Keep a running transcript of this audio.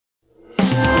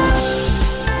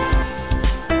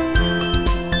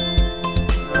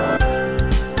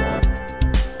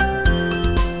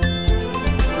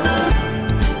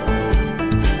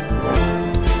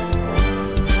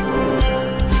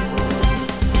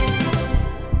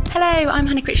Hello, I'm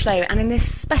Hannah Critchlow, and in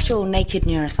this special Naked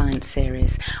Neuroscience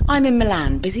series, I'm in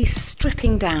Milan, busy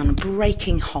stripping down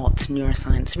breaking hot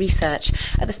neuroscience research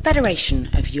at the Federation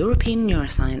of European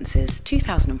Neurosciences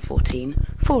 2014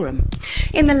 Forum.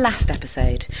 In the last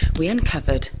episode, we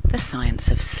uncovered the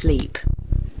science of sleep.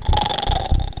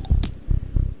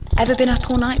 Ever been up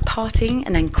all night partying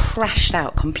and then crashed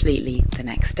out completely the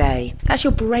next day? That's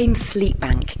your brain sleep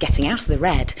bank getting out of the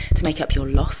red to make up your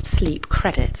lost sleep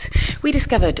credit. We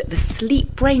discovered the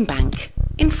sleep brain bank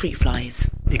in fruit flies.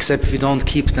 Except we don't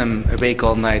keep them awake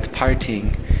all night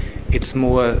partying. It's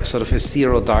more sort of a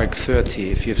zero dark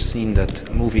 30, if you've seen that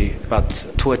movie about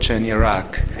torture in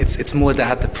Iraq. It's more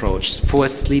that approach,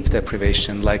 forced sleep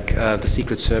deprivation, like the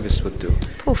Secret Service would do.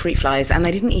 Poor fruit flies, and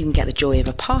they didn't even get the joy of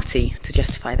a party to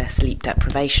justify their sleep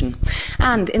deprivation.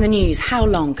 And in the news, how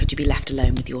long could you be left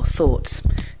alone with your thoughts?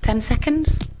 10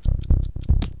 seconds?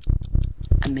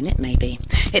 A minute maybe.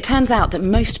 It turns out that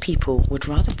most people would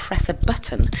rather press a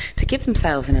button to give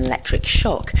themselves an electric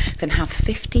shock than have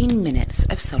 15 minutes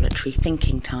of solitary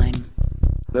thinking time.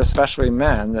 Especially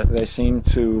men, that they seem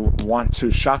to want to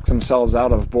shock themselves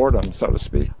out of boredom, so to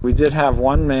speak. We did have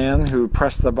one man who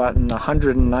pressed the button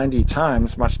 190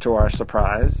 times, much to our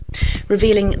surprise.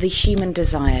 Revealing the human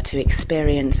desire to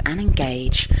experience and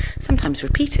engage, sometimes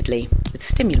repeatedly, with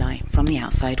stimuli from the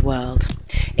outside world.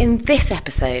 In this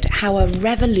episode, how a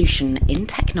revolution in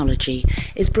technology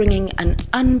is bringing an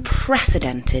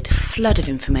unprecedented flood of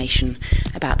information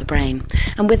about the brain.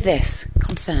 And with this,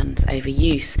 concerns over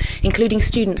use, including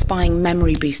students buying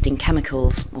memory-boosting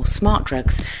chemicals or smart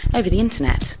drugs over the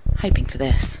internet, hoping for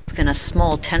this. And a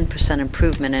small 10%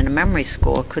 improvement in a memory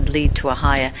score could lead to a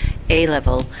higher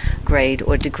A-level grade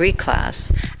or degree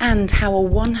class. And how a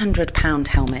 £100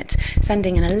 helmet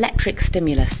sending an electric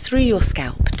stimulus through your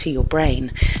scalp to your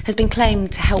brain has been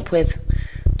claimed to help with,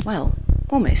 well,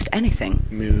 almost anything.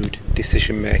 Mood,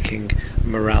 decision-making,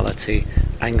 morality,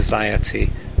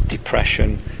 anxiety,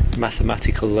 depression,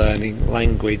 mathematical learning,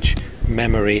 language,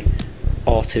 memory,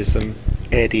 autism,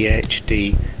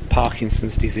 ADHD,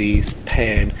 Parkinson's disease,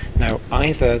 pain. Now,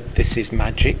 either this is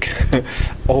magic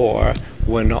or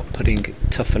we're not putting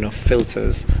tough enough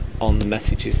filters on the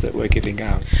messages that we're giving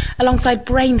out. Alongside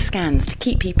brain scans to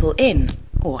keep people in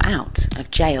or out of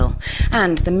jail,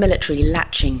 and the military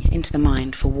latching into the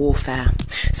mind for warfare.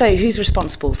 So who's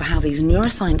responsible for how these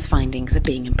neuroscience findings are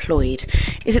being employed?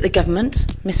 Is it the government,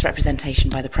 misrepresentation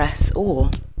by the press,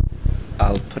 or...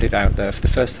 I'll put it out there, for the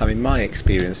first time in my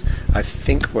experience, I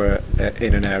think we're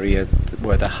in an area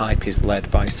where the hype is led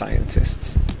by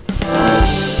scientists.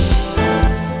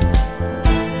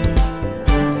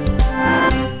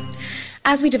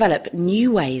 As we develop new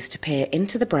ways to peer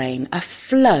into the brain, a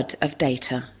flood of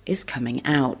data is coming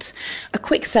out. A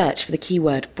quick search for the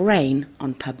keyword brain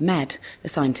on PubMed, the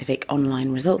scientific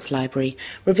online results library,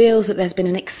 reveals that there's been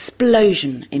an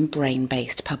explosion in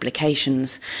brain-based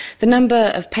publications. The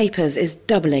number of papers is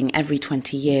doubling every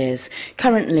 20 years.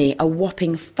 Currently, a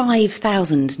whopping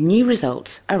 5,000 new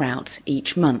results are out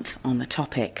each month on the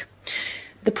topic.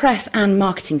 The press and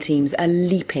marketing teams are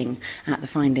leaping at the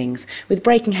findings, with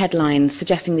breaking headlines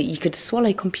suggesting that you could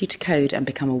swallow computer code and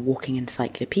become a walking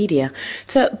encyclopedia,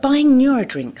 to buying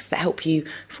neurodrinks that help you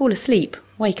fall asleep,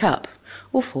 wake up,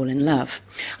 or fall in love.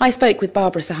 I spoke with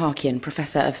Barbara Sahakian,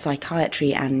 Professor of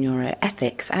Psychiatry and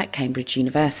Neuroethics at Cambridge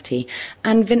University,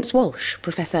 and Vince Walsh,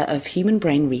 Professor of Human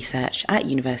Brain Research at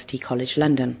University College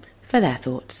London, for their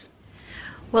thoughts.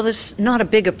 Well, there's not a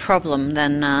bigger problem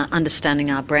than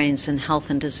understanding our brains in health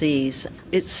and disease.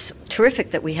 It's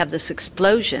terrific that we have this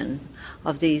explosion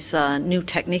of these new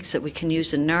techniques that we can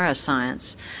use in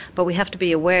neuroscience, but we have to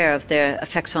be aware of their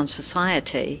effects on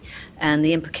society and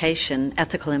the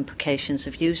ethical implications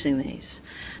of using these.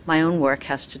 My own work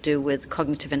has to do with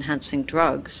cognitive enhancing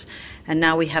drugs, and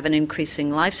now we have an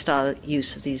increasing lifestyle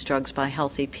use of these drugs by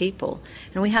healthy people.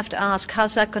 And we have to ask,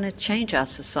 how's that going to change our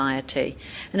society?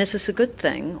 And is this a good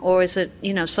thing, or is it,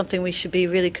 something we should be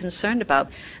really concerned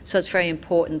about? So it's very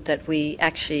important that we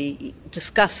actually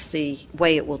discuss the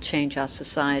way it will change our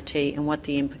society and what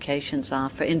the implications are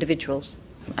for individuals.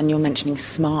 And you're mentioning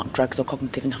smart drugs or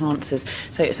cognitive enhancers.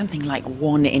 So it's something like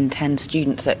 1 in 10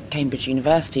 students at Cambridge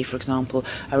University, for example,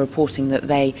 are reporting that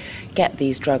they get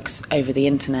these drugs over the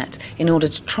internet in order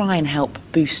to try and help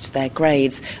boost their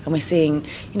grades. And we're seeing,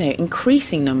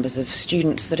 increasing numbers of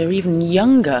students that are even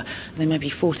younger, they may be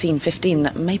 14, 15,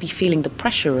 that may be feeling the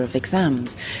pressure of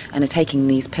exams and are taking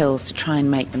these pills to try and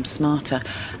make them smarter.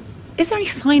 Is there any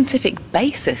scientific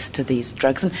basis to these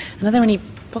drugs, and are there any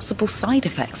possible side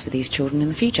effects for these children in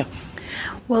the future?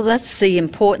 Well, that's the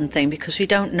important thing, because we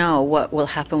don't know what will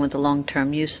happen with the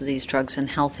long-term use of these drugs in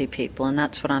healthy people, and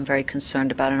that's what I'm very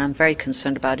concerned about. And I'm very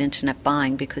concerned about internet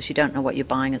buying, because you don't know what you're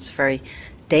buying. It's a very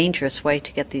dangerous way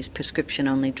to get these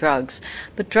prescription-only drugs.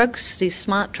 But drugs, these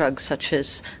smart drugs such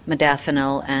as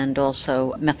modafinil and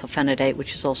also methylphenidate,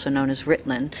 which is also known as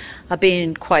Ritalin, are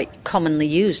being quite commonly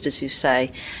used, as you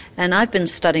say. And I've been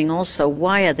studying also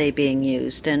why are they being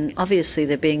used. And obviously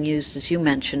they're being used, as you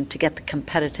mentioned, to get the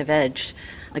competitive edge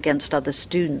against other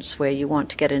students, where you want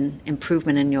to get an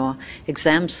improvement in your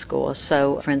exam score.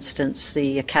 So, for instance,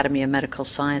 the Academy of Medical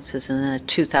Sciences in a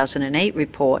 2008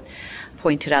 report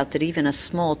pointed out that even a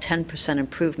small 10%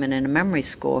 improvement in a memory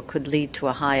score could lead to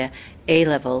a higher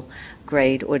A-level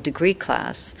grade or degree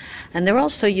class. And they're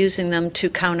also using them to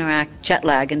counteract jet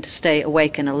lag and to stay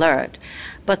awake and alert.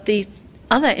 But the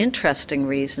other interesting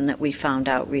reason that we found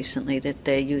out recently that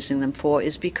they're using them for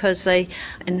is because they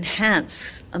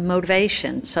enhance a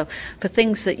motivation. So for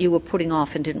things that you were putting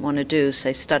off and didn't want to do,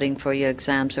 say studying for your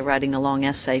exams or writing a long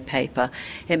essay paper,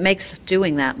 it makes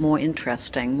doing that more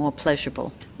interesting, more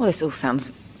pleasurable. Well, this all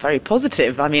sounds very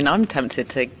positive. I mean, I'm tempted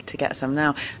to get some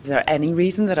now. Is there any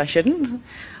reason that I shouldn't?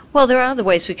 Well, there are other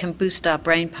ways we can boost our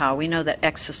brain power. We know that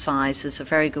exercise is a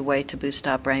very good way to boost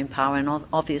our brain power, and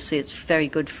obviously it's very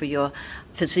good for your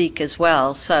physique as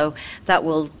well. So that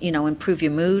will, improve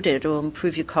your mood, it will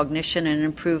improve your cognition and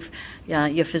improve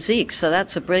your physique. So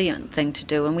that's a brilliant thing to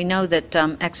do. And we know that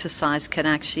exercise can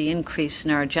actually increase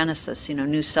neurogenesis,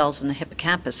 new cells in the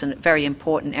hippocampus, a very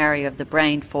important area of the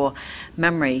brain for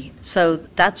memory. So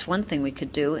that's one thing we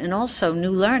could do. And also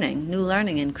new learning. New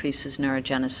learning increases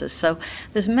neurogenesis. So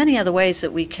there's many other ways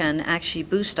that we can actually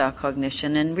boost our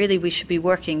cognition, and really we should be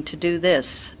working to do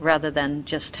this rather than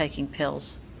just taking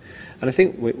pills. And I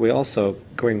think we're also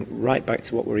going right back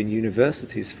to what we're in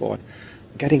universities for.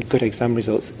 Getting good exam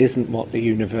results isn't what the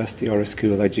university or a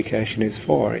school education is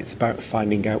for. It's about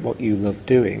finding out what you love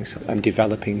doing and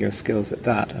developing your skills at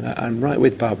that. And I'm right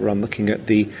with Barbara on looking at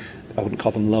I wouldn't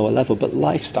call them lower level, but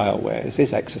lifestyle ways.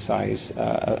 Is exercise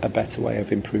a better way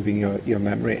of improving your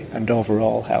memory and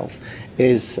overall health?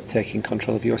 Is taking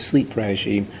control of your sleep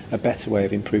regime a better way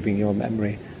of improving your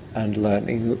memory and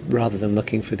learning, rather than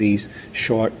looking for these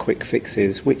short, quick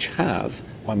fixes which have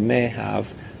or may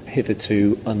have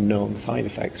hitherto unknown side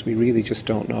effects? We really just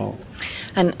don't know.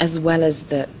 And as well as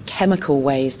the chemical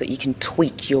ways that you can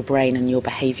tweak your brain and your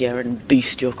behaviour and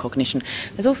boost your cognition,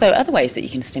 there's also other ways that you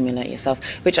can stimulate yourself,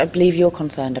 which I believe you're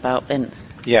concerned about, Vince.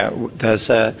 Yeah, there's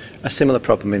a similar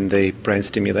problem in the brain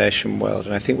stimulation world,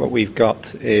 and I think what we've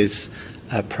got is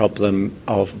a problem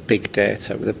of big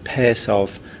data. The pace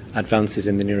of advances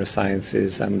in the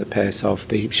neurosciences and the pace of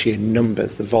the sheer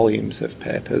numbers, the volumes of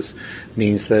papers,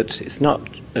 means that it's not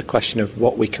a question of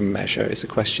what we can measure, it's a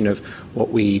question of what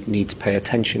we need to pay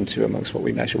attention to amongst what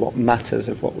we measure, what matters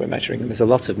of what we're measuring. And there's a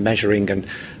lot of measuring and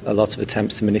a lot of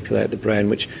attempts to manipulate the brain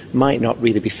which might not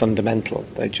really be fundamental,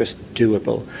 they're just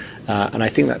doable. And I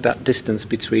think that distance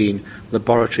between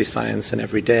laboratory science and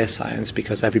everyday science,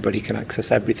 because everybody can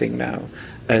access everything now,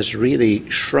 has really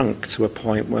shrunk to a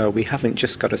point where we haven't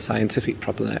just got a scientific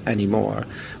problem anymore.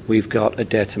 We've got a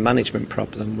data management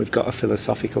problem, we've got a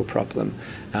philosophical problem,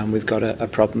 and we've got a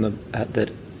problem that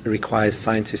requires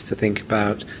scientists to think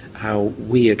about how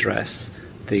we address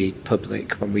the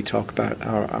public when we talk about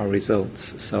our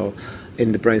results. So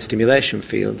in the brain stimulation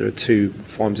field, there are two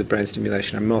forms of brain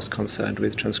stimulation. I'm most concerned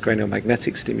with transcranial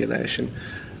magnetic stimulation,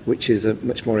 which is a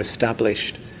much more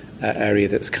established area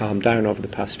that's calmed down over the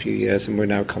past few years, and we're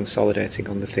now consolidating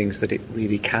on the things that it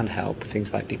really can help,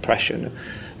 things like depression.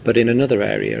 But in another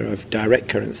area of direct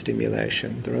current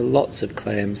stimulation, there are lots of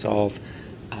claims of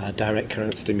direct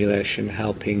current stimulation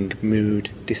helping mood,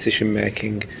 decision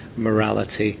making,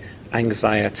 morality,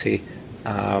 anxiety,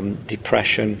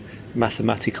 depression,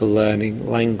 mathematical learning,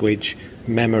 language,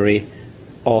 memory,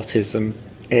 autism,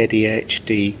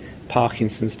 ADHD,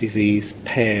 Parkinson's disease,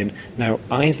 pain. Now,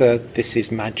 either this is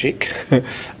magic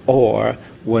or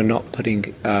we're not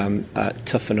putting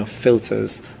tough enough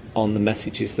filters on the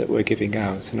messages that we're giving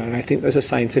out. And I think there's a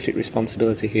scientific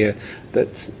responsibility here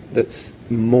that's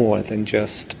more than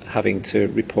just having to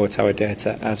report our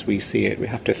data as we see it. We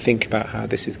have to think about how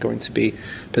this is going to be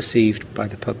perceived by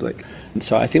the public. And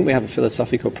so I think we have a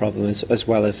philosophical problem as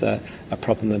well as a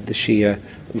problem of the sheer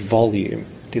volume,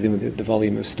 dealing with the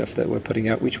volume of stuff that we're putting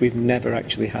out, which we've never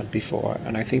actually had before.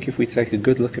 And I think if we take a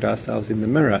good look at ourselves in the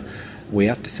mirror, we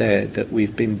have to say that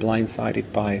we've been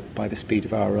blindsided by the speed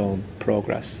of our own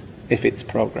progress, if it's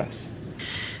progress.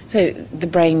 So the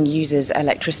brain uses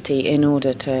electricity in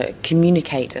order to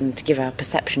communicate and to give a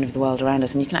perception of the world around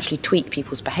us, and you can actually tweak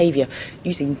people's behaviour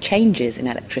using changes in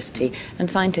electricity.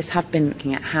 And scientists have been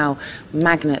looking at how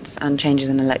magnets and changes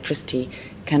in electricity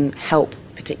can help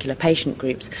particular patient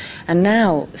groups. And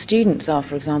now students are,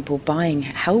 for example, buying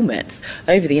helmets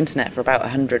over the internet for about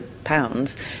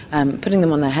 £100, putting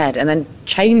them on their head and then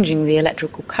changing the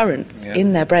electrical currents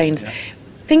in their brains,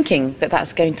 thinking that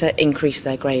that's going to increase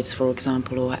their grades, for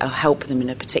example, or help them in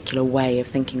a particular way of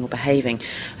thinking or behaving.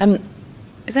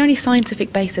 Is there any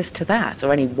scientific basis to that,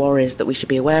 or any worries that we should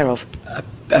be aware of?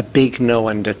 A big no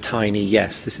and a tiny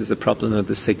yes. This is the problem of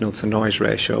the signal-to-noise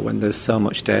ratio when there's so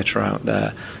much data out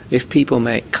there. If people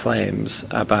make claims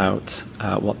about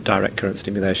what direct current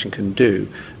stimulation can do,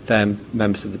 then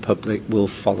members of the public will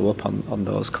follow up on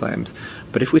those claims.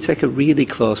 But if we take a really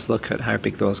close look at how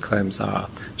big those claims are,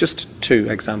 just two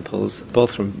examples,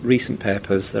 both from recent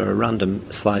papers. They're a random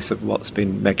slice of what's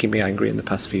been making me angry in the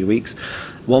past few weeks.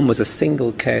 One was a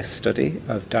single case study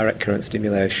of direct current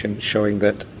stimulation showing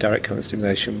that direct current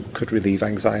stimulation could relieve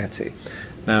anxiety.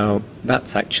 Now,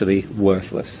 that's actually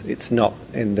worthless. It's not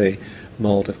in the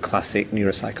mould of classic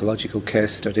neuropsychological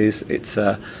case studies. It's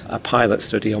a pilot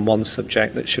study on one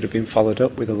subject that should have been followed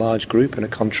up with a large group and a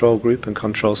control group and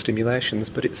control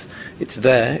stimulations, but it's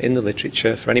there in the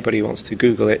literature for anybody who wants to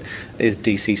Google it. Is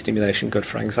DC stimulation good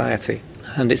for anxiety?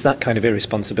 And it's that kind of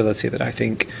irresponsibility that I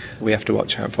think we have to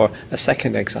watch out for. A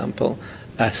second example,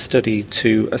 a study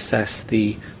to assess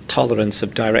the tolerance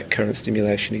of direct current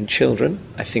stimulation in children.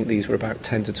 I think these were about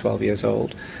 10 to 12 years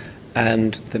old.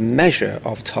 And the measure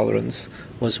of tolerance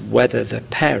was whether the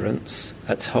parents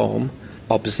at home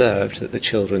observed that the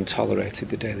children tolerated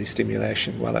the daily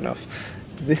stimulation well enough.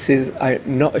 This is,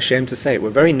 I'm not ashamed to say it, we're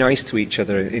very nice to each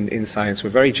other in science,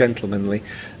 we're very gentlemanly,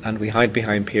 and we hide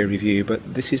behind peer review,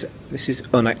 but this is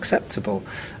unacceptable.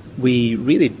 We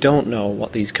really don't know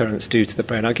what these currents do to the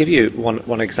brain. I'll give you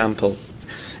one example.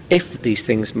 If these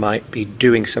things might be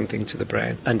doing something to the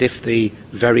brain, and if the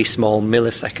very small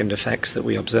millisecond effects that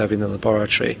we observe in the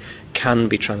laboratory can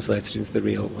be translated into the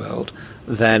real world,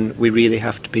 then we really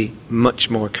have to be much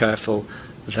more careful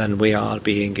than we are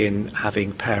being in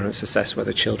having parents assess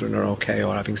whether children are okay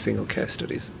or having single case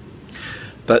studies.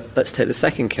 But let's take the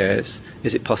second case.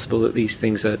 Is it possible that these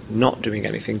things are not doing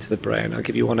anything to the brain? I'll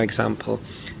give you one example.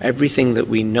 Everything that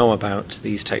we know about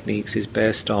these techniques is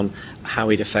based on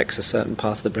how it affects a certain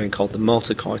part of the brain called the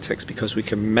motor cortex, because we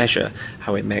can measure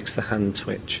how it makes the hand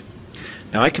twitch.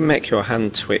 Now, I can make your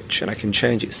hand twitch and I can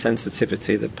change its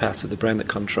sensitivity, the part of the brain that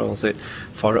controls it,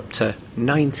 for up to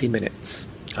 90 minutes.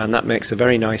 And that makes a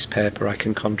very nice paper. I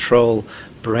can control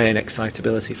brain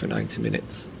excitability for 90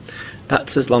 minutes.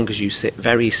 That's as long as you sit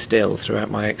very still throughout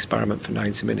my experiment for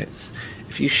 90 minutes.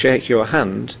 If you shake your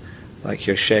hand, like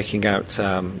you're shaking out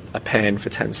a pen for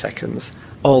 10 seconds,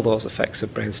 all those effects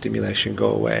of brain stimulation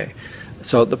go away.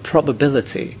 So the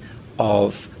probability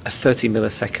of a 30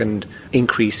 millisecond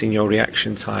increase in your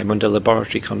reaction time under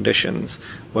laboratory conditions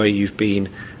where you've been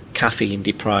caffeine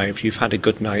deprived, you've had a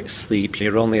good night's sleep,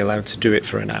 you're only allowed to do it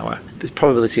for an hour. The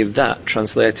probability of that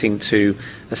translating to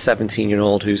a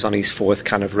 17-year-old who's on his fourth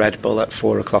can of Red Bull at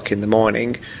 4 o'clock in the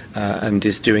morning and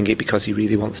is doing it because he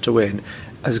really wants to win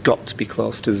has got to be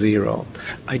close to zero.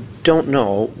 I don't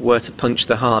know where to punch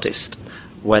the hardest,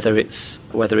 whether it's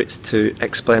to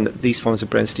explain that these forms of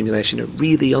brain stimulation are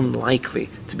really unlikely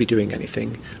to be doing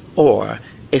anything, or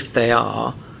if they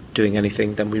are doing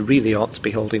anything, then we really ought to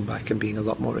be holding back and being a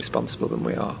lot more responsible than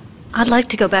we are. I'd like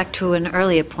to go back to an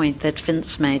earlier point that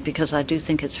Vince made, because I do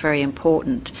think it's very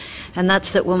important. And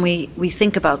that's that when we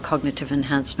think about cognitive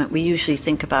enhancement, we usually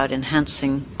think about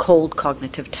enhancing cold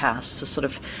cognitive tasks, the sort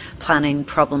of planning,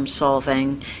 problem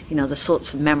solving, the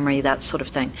sorts of memory, that sort of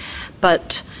thing.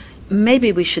 But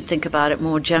maybe we should think about it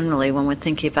more generally when we're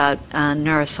thinking about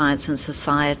neuroscience and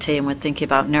society, and we're thinking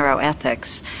about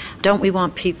neuroethics. Don't we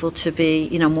want people to be,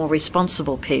 more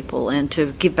responsible people and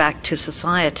to give back to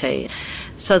society?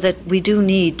 So that we do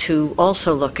need to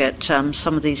also look at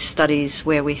some of these studies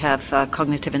where we have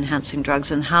cognitive enhancing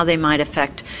drugs and how they might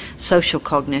affect social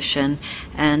cognition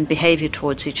and behavior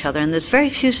towards each other. And there's very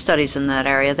few studies in that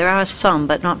area. There are some,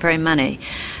 but not very many.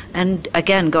 And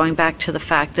again, going back to the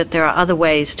fact that there are other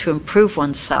ways to improve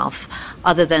oneself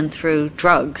other than through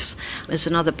drugs is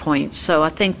another point. So I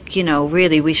think,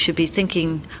 really we should be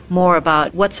thinking more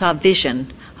about what's our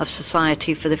vision of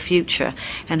society for the future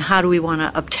and how do we want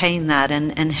to obtain that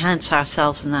and enhance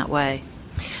ourselves in that way.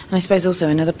 And I suppose also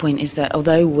another point is that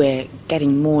although we're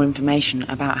getting more information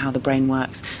about how the brain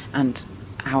works and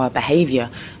how our behaviour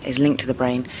is linked to the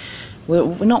brain,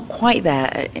 we're not quite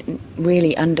there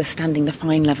really understanding the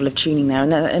fine level of tuning there.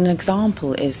 And an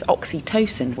example is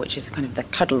oxytocin, which is kind of the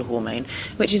cuddle hormone,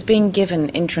 which is being given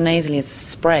intranasally as a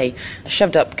spray,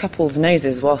 shoved up couples'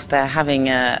 noses whilst they're having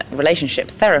a relationship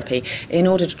therapy in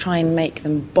order to try and make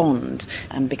them bond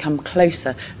and become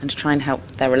closer and to try and help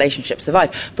their relationship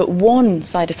survive. But one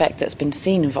side effect that's been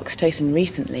seen of oxytocin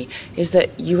recently is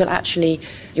that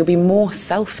you'll be more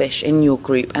selfish in your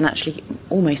group and actually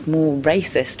almost more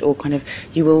racist, or kind of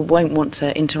won't want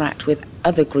to interact with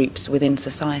other groups within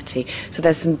society. So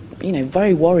there's some,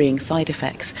 very worrying side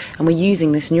effects. And we're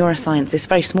using this neuroscience, this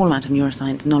very small amount of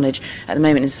neuroscience knowledge at the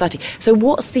moment in society. So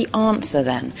what's the answer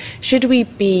then? Should we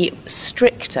be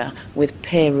stricter with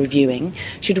peer reviewing?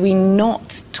 Should we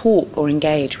not talk or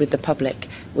engage with the public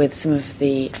with some of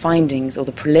the findings or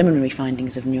the preliminary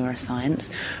findings of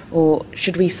neuroscience? Or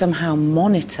should we somehow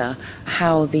monitor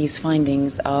how these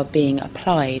findings are being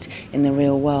applied in the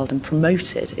real world and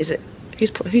promoted?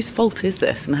 Whose fault is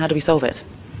this, and how do we solve it?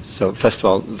 So first of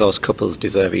all, those couples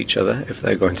deserve each other if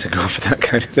they're going to go for that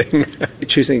kind of thing.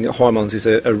 Choosing hormones is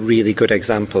a really good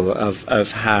example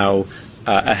of how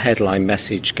a headline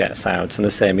message gets out, and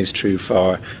the same is true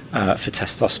for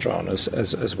testosterone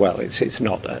as well. It's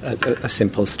not a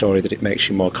simple story that it makes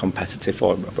you more competitive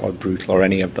or brutal or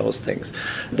any of those things.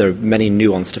 There are many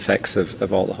nuanced effects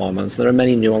of all the hormones. There are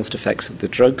many nuanced effects of the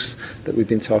drugs that we've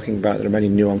been talking about. There are many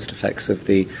nuanced effects of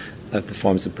the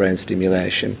forms of brain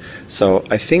stimulation. So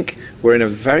I think we're in a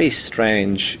very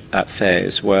strange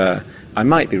phase where, I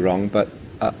might be wrong, but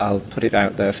I'll put it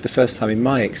out there, for the first time in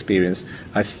my experience,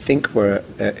 I think we're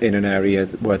in an area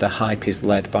where the hype is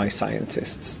led by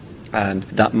scientists. And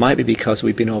that might be because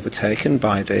we've been overtaken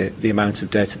by the amount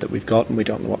of data that we've got, and we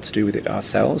don't know what to do with it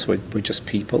ourselves. We're just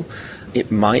people. It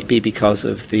might be because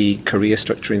of the career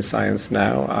structure in science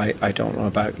now. I don't know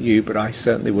about you, but I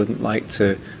certainly wouldn't like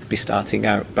to be starting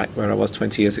out back where I was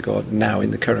 20 years ago. Now,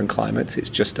 in the current climate, it's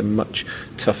just a much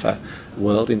tougher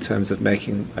world in terms of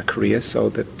making a career, so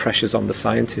the pressures on the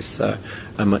scientists are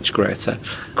much greater.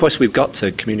 Of course, we've got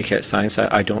to communicate science.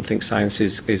 I don't think science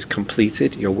is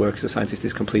completed. Your work as a scientist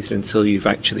is completed until you've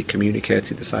actually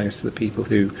communicated the science to the people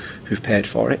who've paid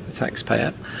for it, the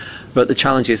taxpayer. But the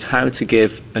challenge is how to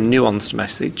give a nuanced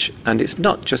message, and it's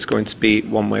not just going to be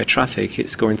one-way traffic,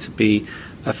 it's going to be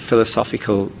a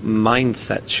philosophical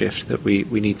mindset shift that we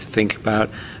need to think about,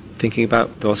 thinking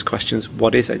about those questions.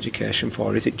 What is education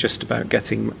for? Is it just about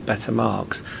getting better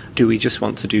marks? Do we just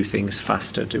want to do things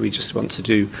faster? Do we just want to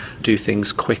do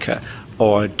things quicker?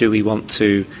 Or do we want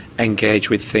to engage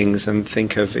with things and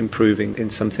think of improving in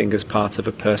something as part of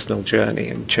a personal journey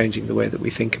and changing the way that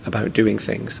we think about doing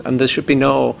things? And there should be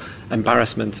no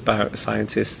embarrassment about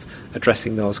scientists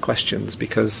addressing those questions,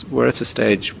 because we're at a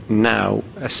stage now,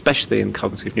 especially in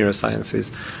cognitive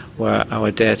neurosciences, where our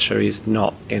data is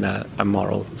not in a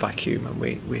moral vacuum, and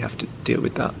we have to deal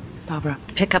with that. Barbara?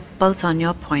 Pick up both on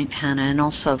your point, Hannah, and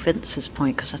also Vince's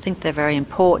point, because I think they're very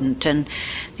important. And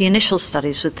the initial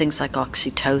studies with things like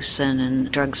oxytocin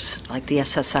and drugs like the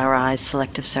SSRIs,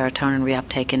 selective serotonin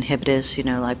reuptake inhibitors,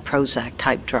 like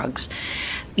Prozac-type drugs,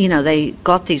 they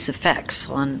got these effects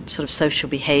on sort of social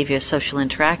behavior, social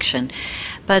interaction.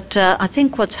 But I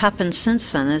think what's happened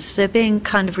since then is they're being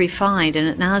kind of refined, and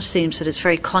it now seems that it's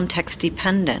very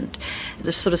context-dependent.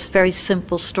 The sort of very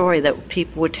simple story that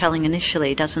people were telling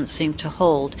initially doesn't seem to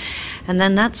hold. And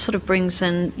then that sort of brings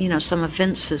in, some of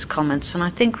Vince's comments, and I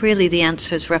think really the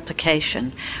answer is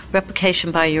replication.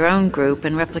 Replication by your own group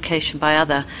and replication by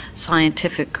other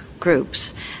scientific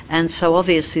groups. And so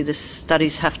obviously the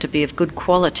studies have to be of good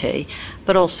quality,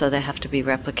 but also they have to be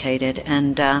replicated,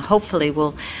 and hopefully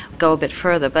we'll go a bit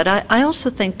further. But I also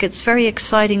think it's very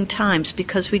exciting times,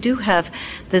 because we do have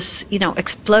this,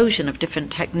 explosion of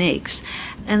different techniques,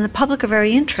 and the public are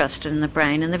very interested in the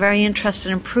brain, and they're very interested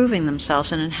in improving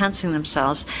themselves and enhancing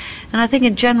themselves. And I think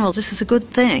in general this is a good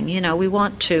thing. We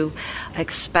want to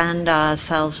expand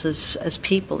ourselves as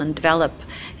people and develop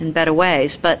in better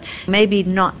ways, but maybe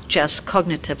not just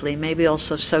cognitively, maybe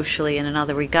also socially and in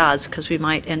other regards, because we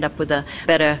might end up with a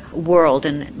better world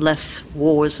and less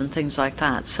wars and things like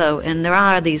that. So, and there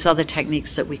are these other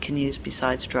techniques that we can use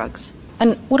besides drugs.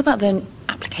 And what about the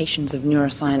applications of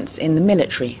neuroscience in the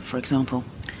military, for example?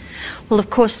 Well, of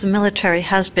course, the military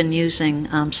has been using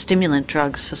stimulant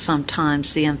drugs for some time,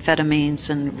 the amphetamines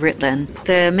and Ritalin.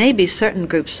 There may be certain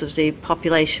groups of the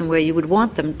population where you would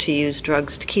want them to use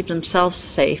drugs to keep themselves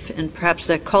safe and perhaps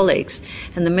their colleagues,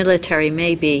 and the military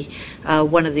may be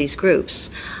one of these groups.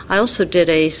 I also did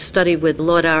a study with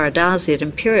Lord Aradasi at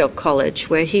Imperial College,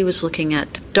 where he was looking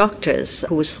at doctors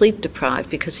who were sleep deprived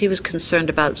because he was concerned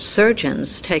about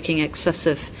surgeons taking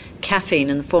excessive caffeine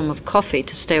in the form of coffee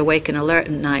to stay awake and alert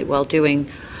at night while doing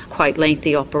quite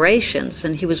lengthy operations,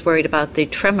 and he was worried about the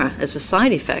tremor as a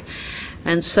side effect.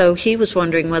 And so he was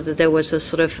wondering whether there was a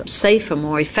sort of safer,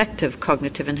 more effective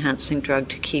cognitive enhancing drug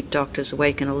to keep doctors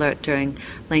awake and alert during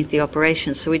lengthy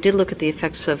operations. So we did look at the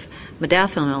effects of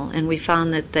modafinil, and we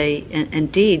found that they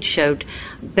indeed showed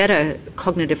better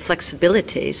cognitive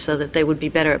flexibility, so that they would be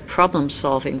better at problem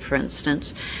solving, for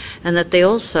instance, and that they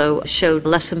also showed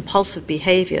less impulsive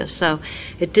behavior. So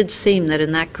it did seem that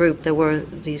in that group there were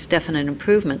these definite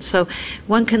improvements. So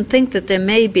one can think that there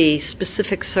may be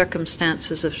specific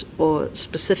circumstances or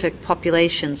specific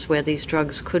populations where these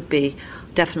drugs could be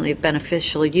definitely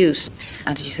beneficial use.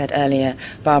 As you said earlier,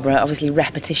 Barbara, obviously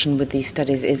repetition with these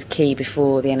studies is key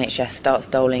before the NHS starts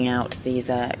doling out these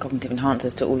cognitive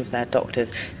enhancers to all of their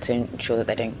doctors to ensure that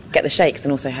they don't get the shakes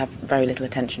and also have very little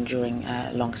attention during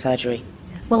long surgery.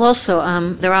 Well, also,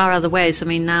 there are other ways. I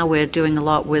mean, now we're doing a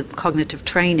lot with cognitive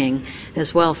training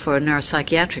as well for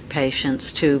neuropsychiatric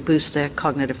patients to boost their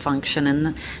cognitive function,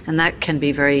 and that can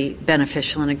be very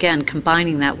beneficial. And again,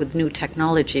 combining that with new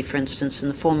technology, for instance, in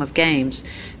the form of games,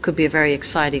 could be a very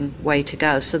exciting way to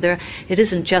go. So it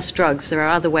isn't just drugs. There are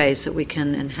other ways that we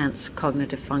can enhance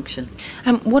cognitive function.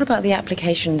 What about the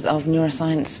applications of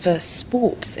neuroscience for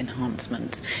sports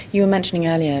enhancement? You were mentioning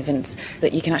earlier, Vince,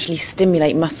 that you can actually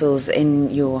stimulate muscles in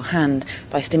your hand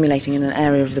by stimulating in an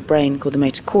area of the brain called the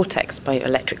motor cortex by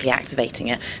electrically activating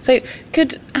it. So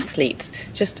could athletes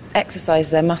just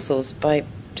exercise their muscles by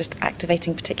just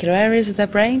activating particular areas of their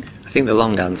brain? I think the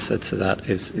long answer to that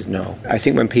is no. I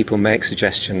think when people make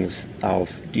suggestions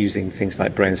of using things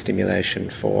like brain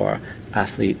stimulation for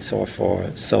athletes or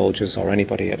for soldiers or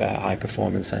anybody at a high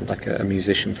performance end, like a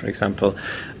musician, for example,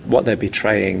 what they're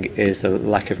betraying is a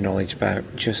lack of knowledge about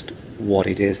just what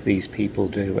it is these people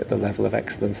do at the level of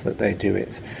excellence that they do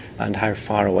it, and how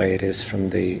far away it is from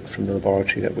the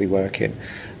laboratory that we work in.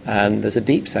 And there's a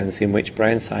deep sense in which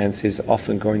brain science is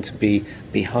often going to be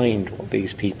behind what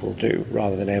these people do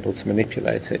rather than able to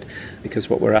manipulate it, because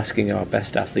what we're asking our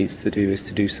best athletes to do is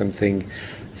to do something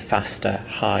faster,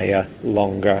 higher,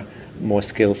 longer, more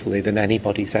skillfully than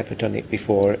anybody's ever done it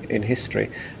before in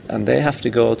history. And they have to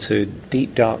go to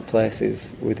deep, dark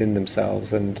places within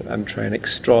themselves and train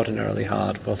extraordinarily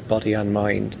hard, both body and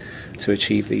mind, to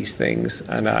achieve these things.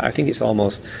 And I think it's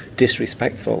almost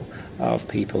disrespectful of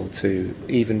people to,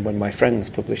 even when my friends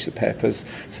publish the papers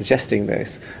suggesting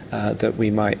this, that we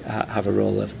might have a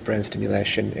role of brain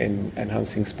stimulation in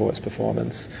enhancing sports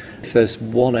performance. If there's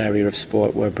one area of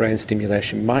sport where brain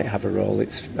stimulation might have a role,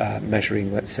 it's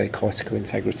measuring, let's say, cortical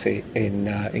integrity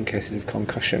in cases of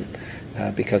concussion,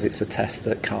 because it's a test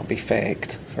that can't be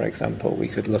faked. For example, we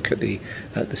could look at the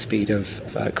speed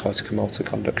of cortical motor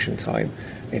conduction time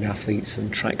in athletes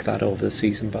and track that over the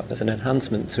season, but as an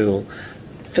enhancement tool,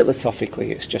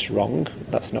 philosophically, it's just wrong.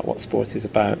 That's not what sport is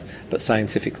about. But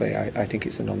scientifically, I think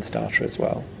it's a non-starter as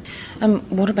well.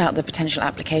 What about the potential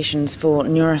applications for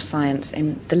neuroscience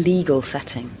in the legal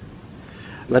setting?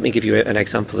 Let me give you an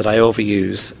example that I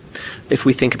overuse. If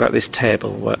we think about this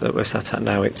table that we're sat at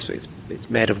now, it's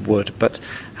made of wood, but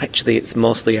actually it's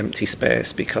mostly empty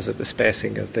space because of the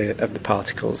spacing of the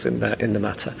particles in the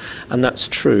matter. And that's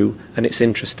true, and it's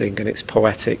interesting, and it's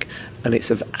poetic, and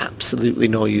it's of absolutely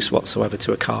no use whatsoever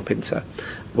to a carpenter.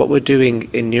 What we're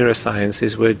doing in neuroscience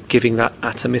is we're giving that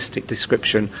atomistic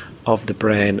description of the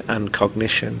brain and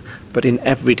cognition, but in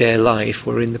everyday life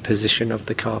we're in the position of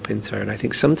the carpenter, and I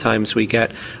think sometimes we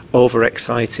get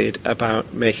overexcited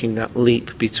about making that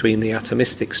leap between the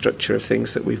atomistic structure of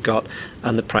things that we've got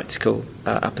and the practical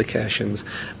applications.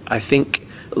 I think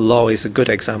law is a good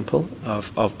example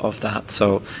of that.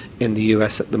 So in the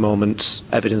US at the moment,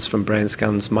 evidence from brain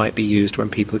scans might be used when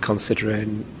people are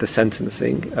considering the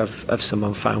sentencing of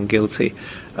someone found guilty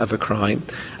of a crime.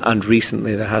 And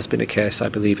recently there has been a case, I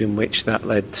believe, in which that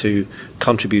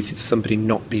contributed to somebody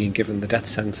not being given the death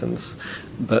sentence.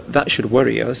 But that should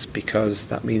worry us, because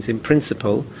that means in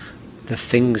principle the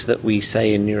things that we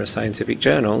say in neuroscientific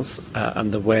journals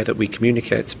and the way that we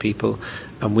communicate to people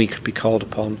and we could be called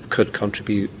upon could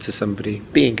contribute to somebody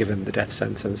being given the death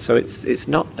sentence. So it's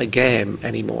not a game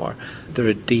anymore. There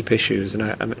are deep issues,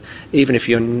 and even if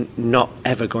you're not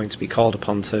ever going to be called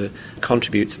upon to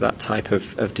contribute to that type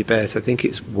of debate, I think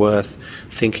it's worth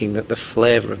thinking that the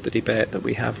flavour of the debate that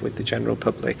we have with the general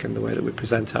public and the way that we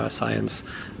present our science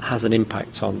has an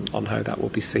impact on how that will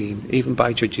be seen, even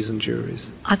by judges and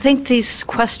juries. I think these these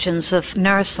questions of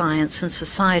neuroscience and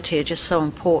society are just so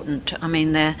important. I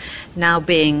mean, they're now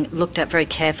being looked at very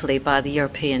carefully by the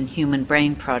European Human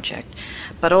Brain Project.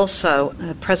 But also,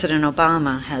 President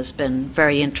Obama has been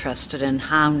very interested in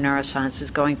how neuroscience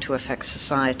is going to affect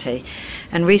society.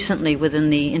 And recently, within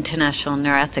the International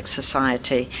Neuroethics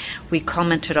Society, we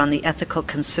commented on the ethical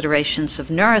considerations of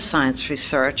neuroscience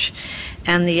research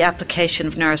and the application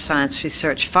of neuroscience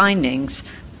research findings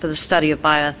for the study of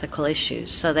bioethical issues.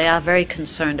 So they are very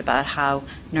concerned about how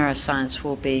neuroscience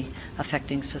will be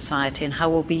affecting society and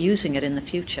how we'll be using it in the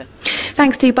future.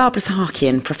 Thanks to Barbara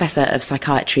Sahakian, Professor of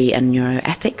Psychiatry and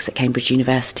Neuroethics at Cambridge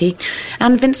University,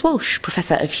 and Vince Walsh,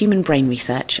 Professor of Human Brain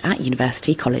Research at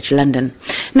University College London.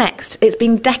 Next, it's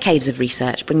been decades of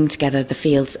research bringing together the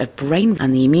fields of brain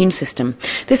and the immune system.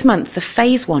 This month, the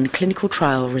Phase 1 clinical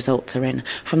trial results are in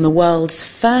from the world's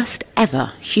first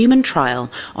ever human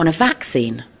trial on a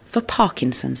vaccine for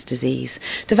Parkinson's disease,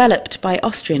 developed by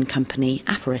Austrian company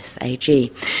Apharis AG.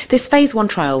 This Phase 1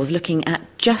 trial was looking at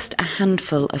just a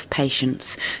handful of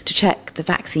patients to check the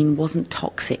vaccine wasn't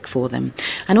toxic for them,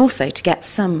 and also to get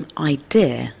some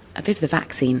idea of if the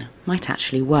vaccine might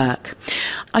actually work.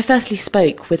 I firstly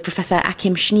spoke with Professor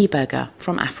Achim Schneeberger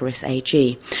from Apharis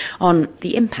AG on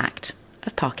the impact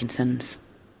of Parkinson's.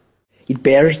 It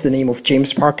bears the name of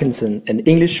James Parkinson, an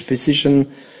English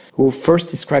physician who first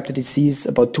described the disease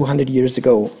about 200 years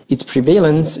ago. Its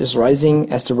prevalence is rising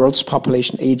as the world's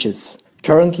population ages.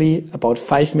 Currently, about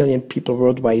 5 million people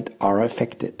worldwide are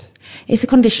affected. It's a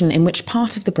condition in which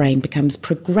part of the brain becomes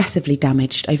progressively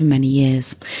damaged over many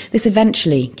years. This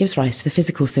eventually gives rise to the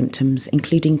physical symptoms,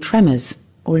 including tremors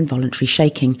or involuntary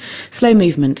shaking, slow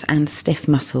movement and stiff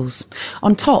muscles.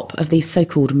 On top of these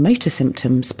so-called motor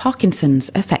symptoms,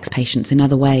 Parkinson's affects patients in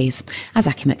other ways, as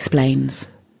Achim explains.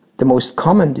 The most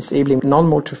common disabling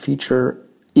non-motor feature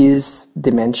is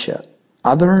dementia.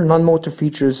 Other non-motor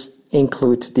features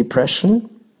include depression,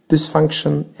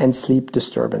 dysfunction, and sleep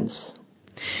disturbance.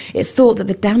 It's thought that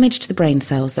the damage to the brain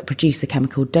cells that produce the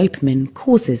chemical dopamine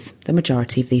causes the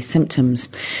majority of these symptoms.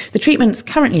 The treatments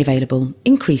currently available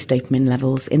increase dopamine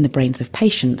levels in the brains of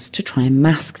patients to try and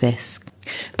mask this.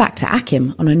 Back to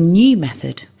Achim on a new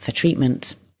method for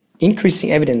treatment.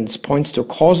 Increasing evidence points to a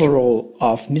causal role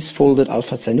of misfolded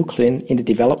alpha-synuclein in the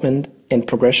development and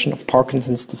progression of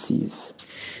Parkinson's disease.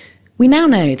 We now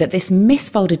know that this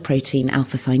misfolded protein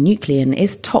alpha-synuclein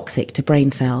is toxic to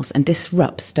brain cells and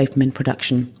disrupts dopamine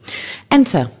production.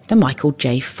 Enter the Michael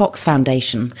J. Fox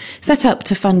Foundation, set up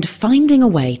to fund finding a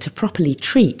way to properly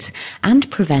treat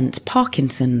and prevent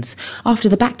Parkinson's after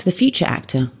the Back to the Future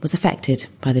actor was affected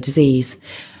by the disease.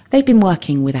 They've been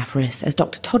working with Apharis, as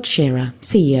Dr. Todd Shearer,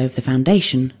 CEO of the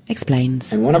foundation,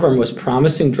 explains. And one of our most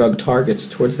promising drug targets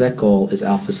towards that goal is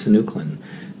alpha-synuclein,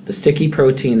 the sticky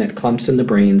protein that clumps in the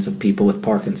brains of people with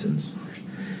Parkinson's.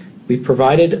 We've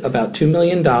provided about $2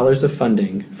 million of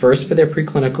funding, first for their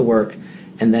preclinical work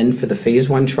and then for the Phase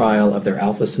 1 trial of their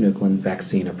alpha-synuclein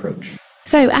vaccine approach.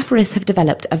 So Apharis have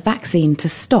developed a vaccine to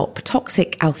stop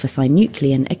toxic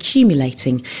alpha-synuclein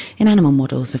accumulating in animal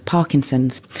models of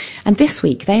Parkinson's. And this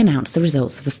week they announced the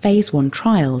results of the Phase 1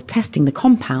 trial testing the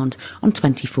compound on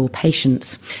 24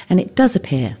 patients. And it does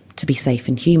appear to be safe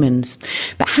in humans.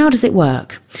 But how does it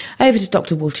work? Over to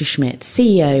Dr. Walter Schmidt,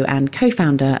 CEO and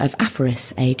co-founder of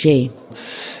Apharis AG.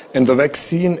 And the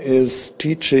vaccine is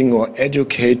teaching or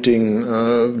educating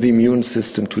the immune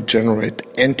system to generate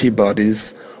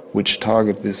antibodies which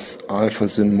target this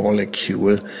alpha-syn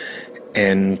molecule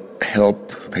and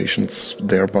help patients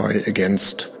thereby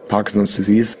against Parkinson's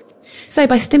disease. So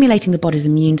by stimulating the body's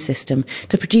immune system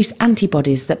to produce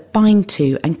antibodies that bind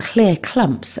to and clear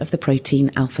clumps of the protein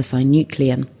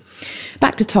alpha-synuclein.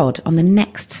 Back to Todd on the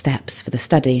next steps for the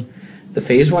study. The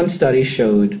Phase 1 study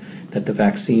showed that the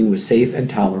vaccine was safe and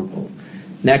tolerable.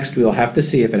 Next, we will have to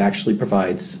see if it actually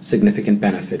provides significant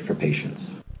benefit for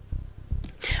patients.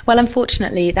 Well,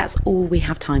 unfortunately, that's all we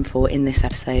have time for in this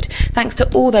episode. Thanks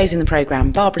to all those in the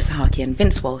programme, Barbara Sahakian,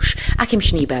 Vince Walsh, Achim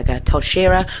Schneeberger, Todd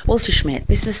Shearer, Walter Schmidt.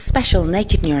 This is a special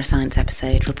Naked Neuroscience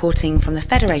episode reporting from the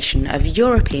Federation of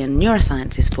European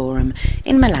Neurosciences Forum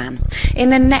in Milan. In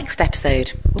the next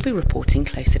episode, we'll be reporting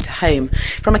closer to home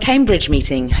from a Cambridge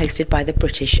meeting hosted by the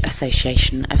British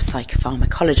Association of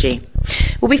Psychopharmacology.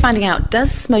 We'll be finding out,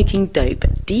 does smoking dope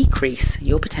decrease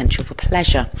your potential for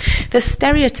pleasure? The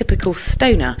stereotypical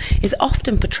stoner is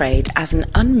often portrayed as an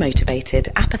unmotivated,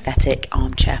 apathetic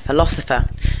armchair philosopher.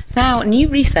 Now, new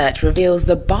research reveals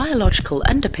the biological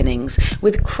underpinnings,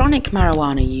 with chronic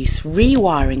marijuana use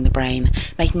rewiring the brain,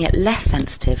 making it less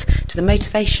sensitive to the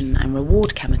motivation and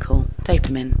reward chemical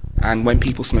dopamine. And when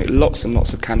people smoke lots and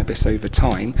lots of cannabis over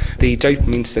time, the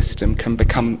dopamine system can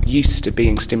become used to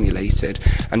being stimulated,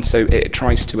 and so it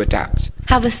tries to adapt.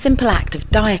 How the simple act of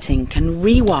dieting can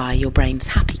rewire your brain's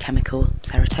happy chemical,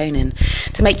 serotonin,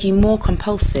 to make you more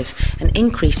compulsive and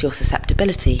increase your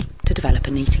susceptibility to develop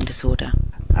an eating disorder.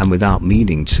 And without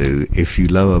meaning to, if you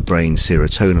lower brain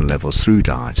serotonin levels through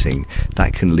dieting,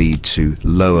 that can lead to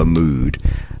lower mood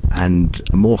and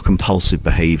more compulsive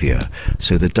behaviour.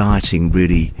 So the dieting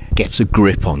really gets a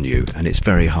grip on you and it's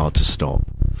very hard to stop.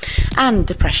 And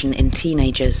depression in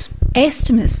teenagers.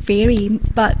 Estimates vary,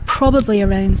 but probably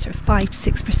around sort of 5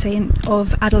 to 6%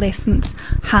 of adolescents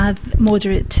have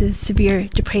moderate to severe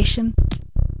depression.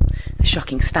 The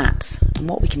shocking stats and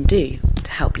what we can do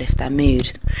to help lift their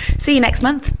mood. See you next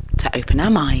month to open our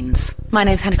minds. My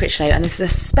name's Hannah Critchlow and this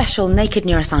is a special Naked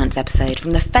Neuroscience episode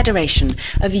from the Federation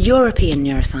of European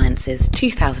Neurosciences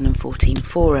 2014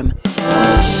 Forum.